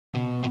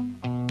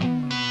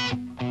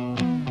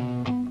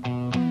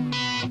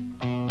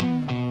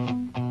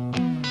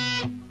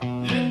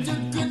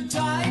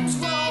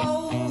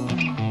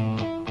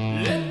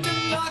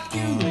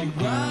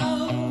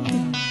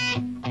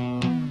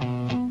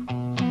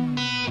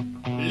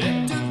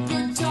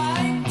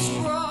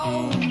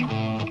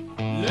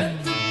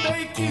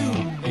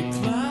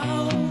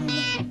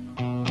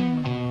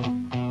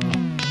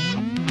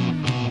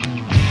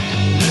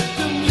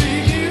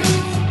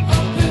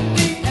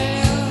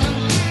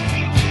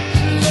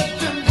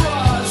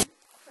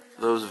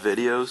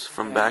videos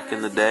from back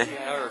in the day?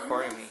 Yeah, they're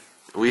recording me.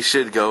 We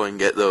should go and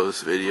get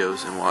those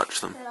videos and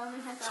watch them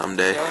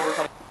someday.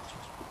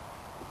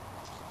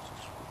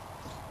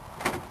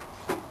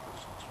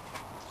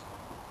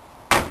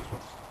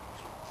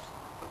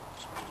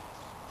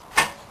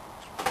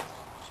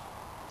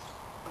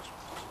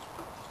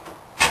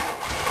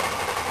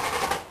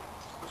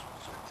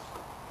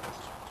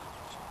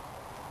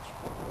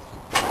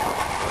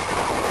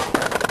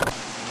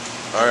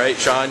 Alright,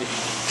 Sean, you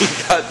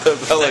got the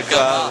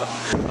balaclava.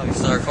 Oh, you're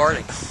still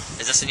recording.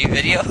 Is this a new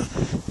video?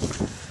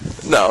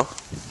 No.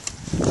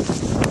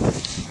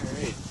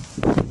 Alright.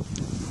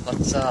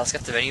 Let's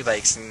get the mini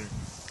bikes and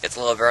get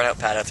the little burnout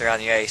pad out there on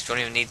the ice. We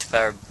don't even need to put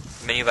our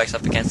mini bikes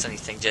up against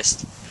anything,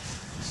 just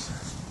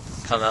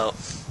come out.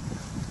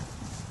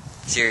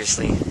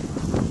 Seriously.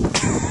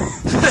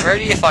 Where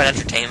do you find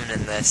entertainment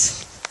in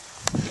this?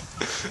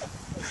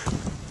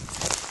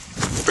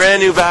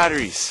 Brand new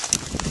batteries.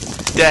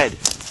 Dead.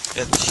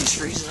 She's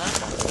freezing up.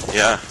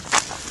 Yeah.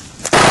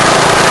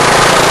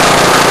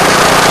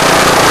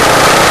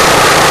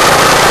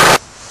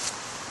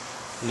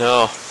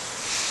 No.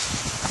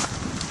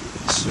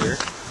 Sure.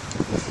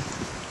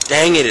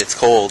 Dang it, it's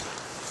cold.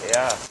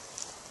 Yeah.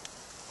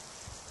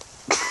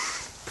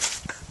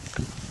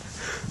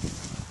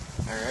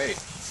 Alright.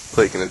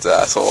 Clicking its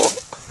asshole.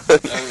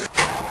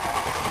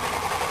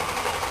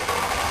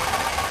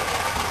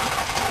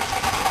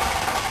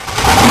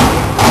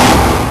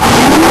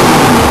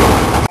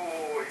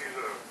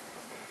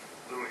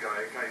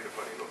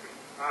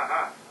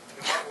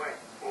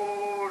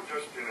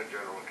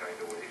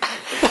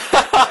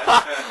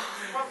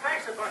 Well,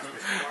 thanks a bunch,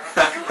 Mr.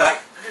 Warren. You're right.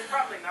 It's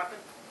probably nothing.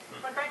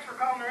 But thanks for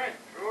calling her in.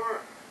 Sure.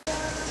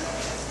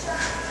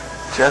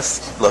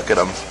 Just look at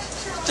him.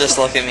 Just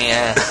look at me,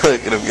 yeah.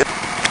 Look at him.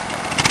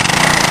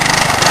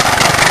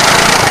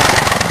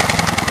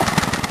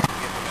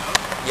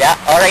 Yeah,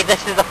 alright,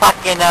 this is the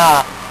fucking,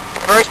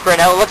 first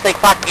burnout. It looks like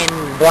fucking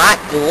black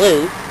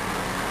glue,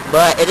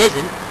 but it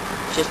isn't.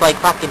 It's just like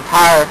fucking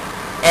tar,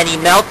 and he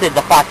melted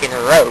the fucking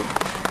road.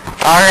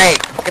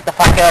 Alright, get the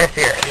fuck out of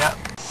here. Yep.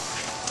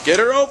 Get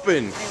her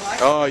open.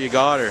 Oh, you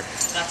got her.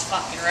 That's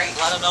fucking right.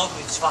 Let him know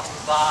who's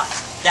fucking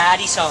boss.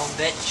 Daddy's home,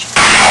 bitch.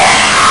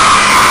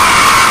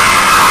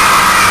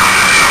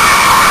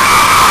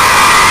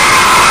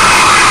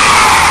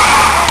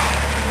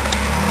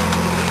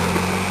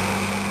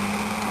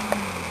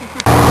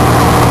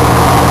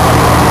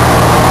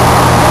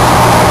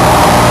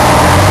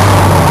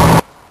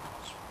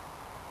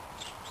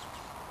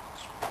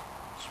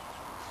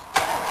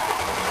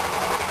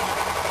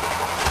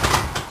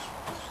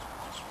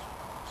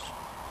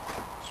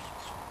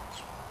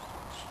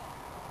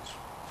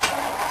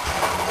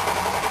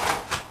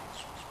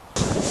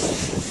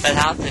 That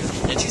happened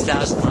in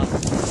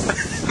 2011.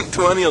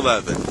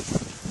 2011.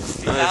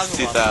 That's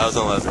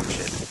 2011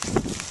 shit.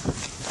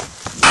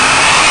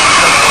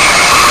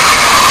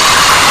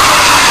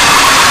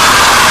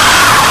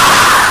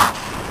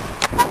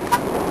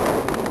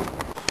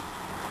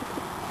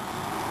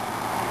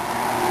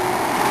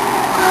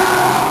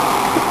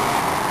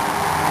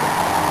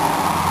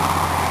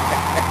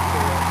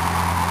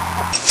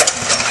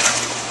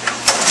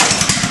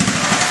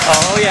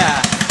 Oh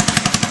yeah.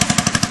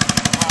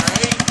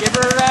 Give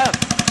her a rev.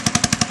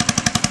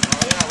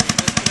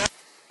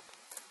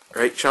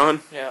 Right,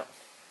 Sean? Yeah.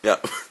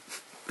 Yep.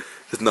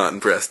 Just not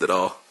impressed at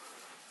all.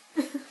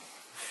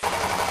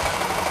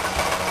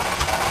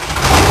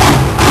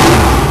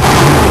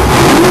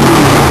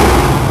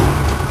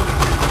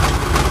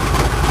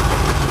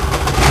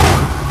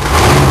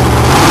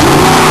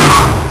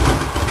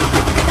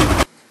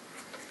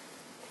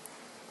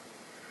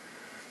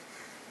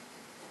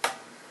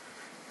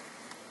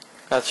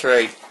 That's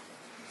right.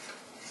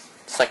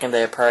 Second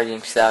day of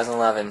partying,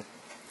 2011.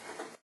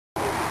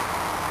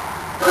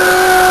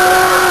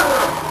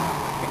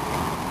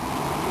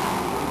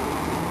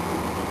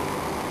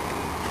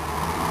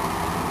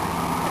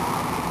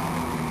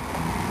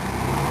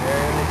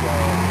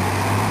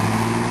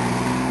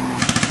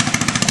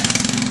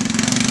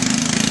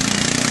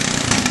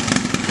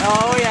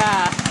 Oh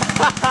yeah.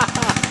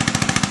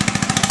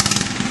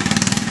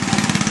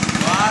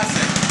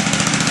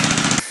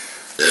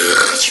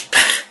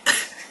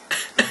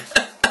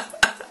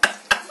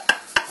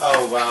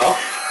 Oh, wow.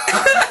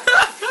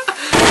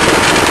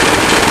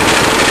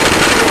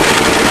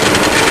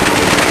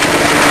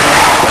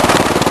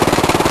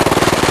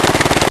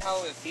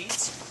 How it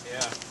beats?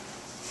 Yeah.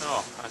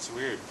 Oh, that's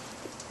weird.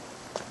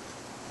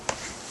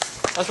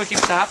 That's what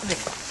keeps happening.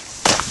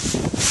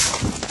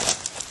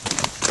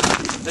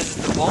 This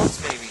is the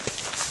bolts, maybe.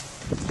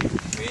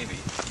 Maybe.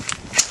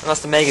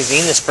 Unless the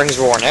magazine, the spring's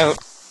worn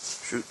out.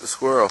 Shoot the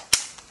squirrel.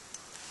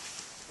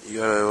 You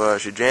gotta,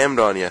 she jammed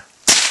on you. I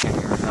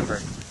can't remember.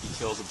 You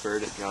killed a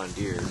bird at John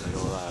Deere's, I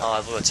know that. Oh,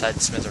 I blew its head in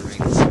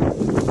smithereens.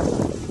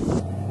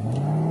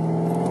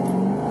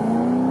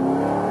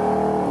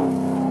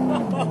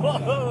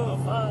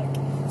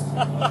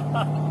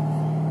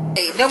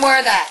 Hey, no more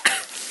of that.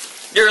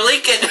 You're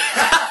leaking!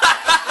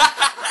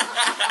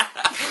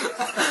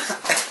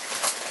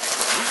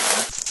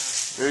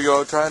 we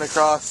go, trying to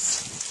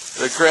cross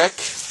the creek.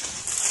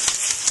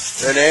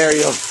 An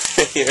aerial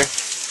here.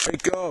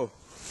 Right, go.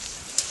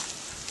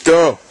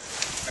 Go.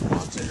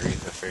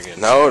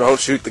 No, don't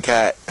shoot the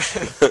cat.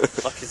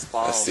 Fuck his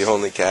balls. That's the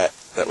only cat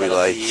that we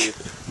like.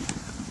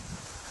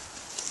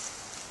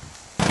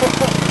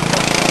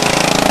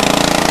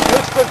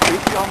 Let's put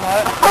creepy on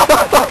that.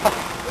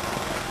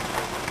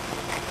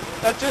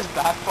 That just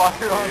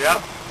backfired on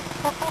Yep.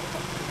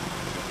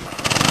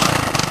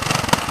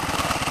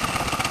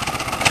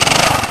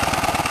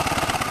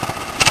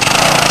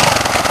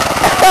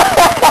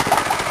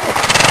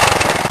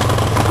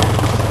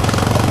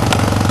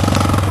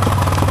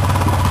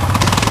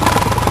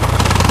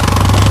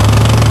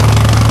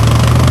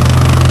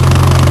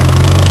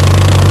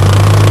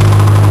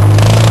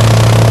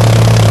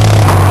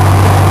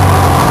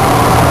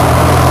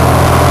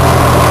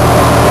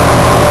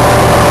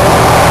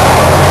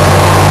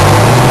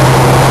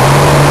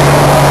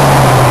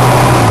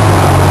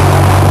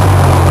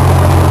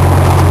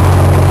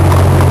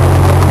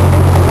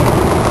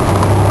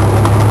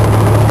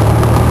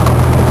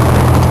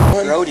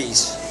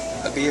 Roadies.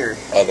 A beer.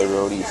 Oh, the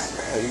roadies.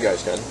 How you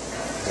guys done?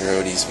 The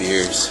roadies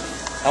beers.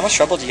 How much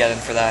trouble do you get in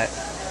for that?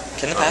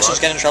 Can the passengers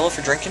get in trouble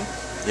for drinking?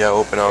 Yeah,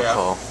 open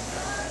alcohol.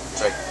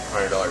 It's like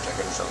 $100 I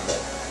could have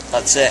something.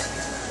 That's it.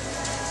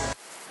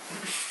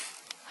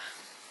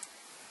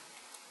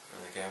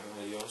 Are the camping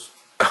videos?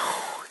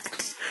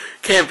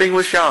 Camping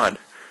with Sean.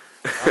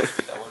 That would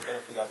have been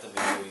if we got the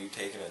video of you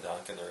taking a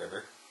dunk in the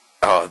river.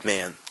 Oh,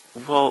 man.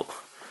 Well,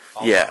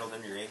 All yeah.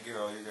 bundled in your rain gear,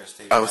 you're gonna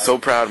stay I was so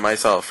proud of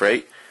myself,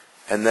 right?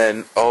 And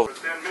then, oh,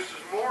 But then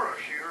Mrs. Morris,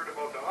 she heard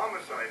about the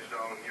homicides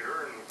down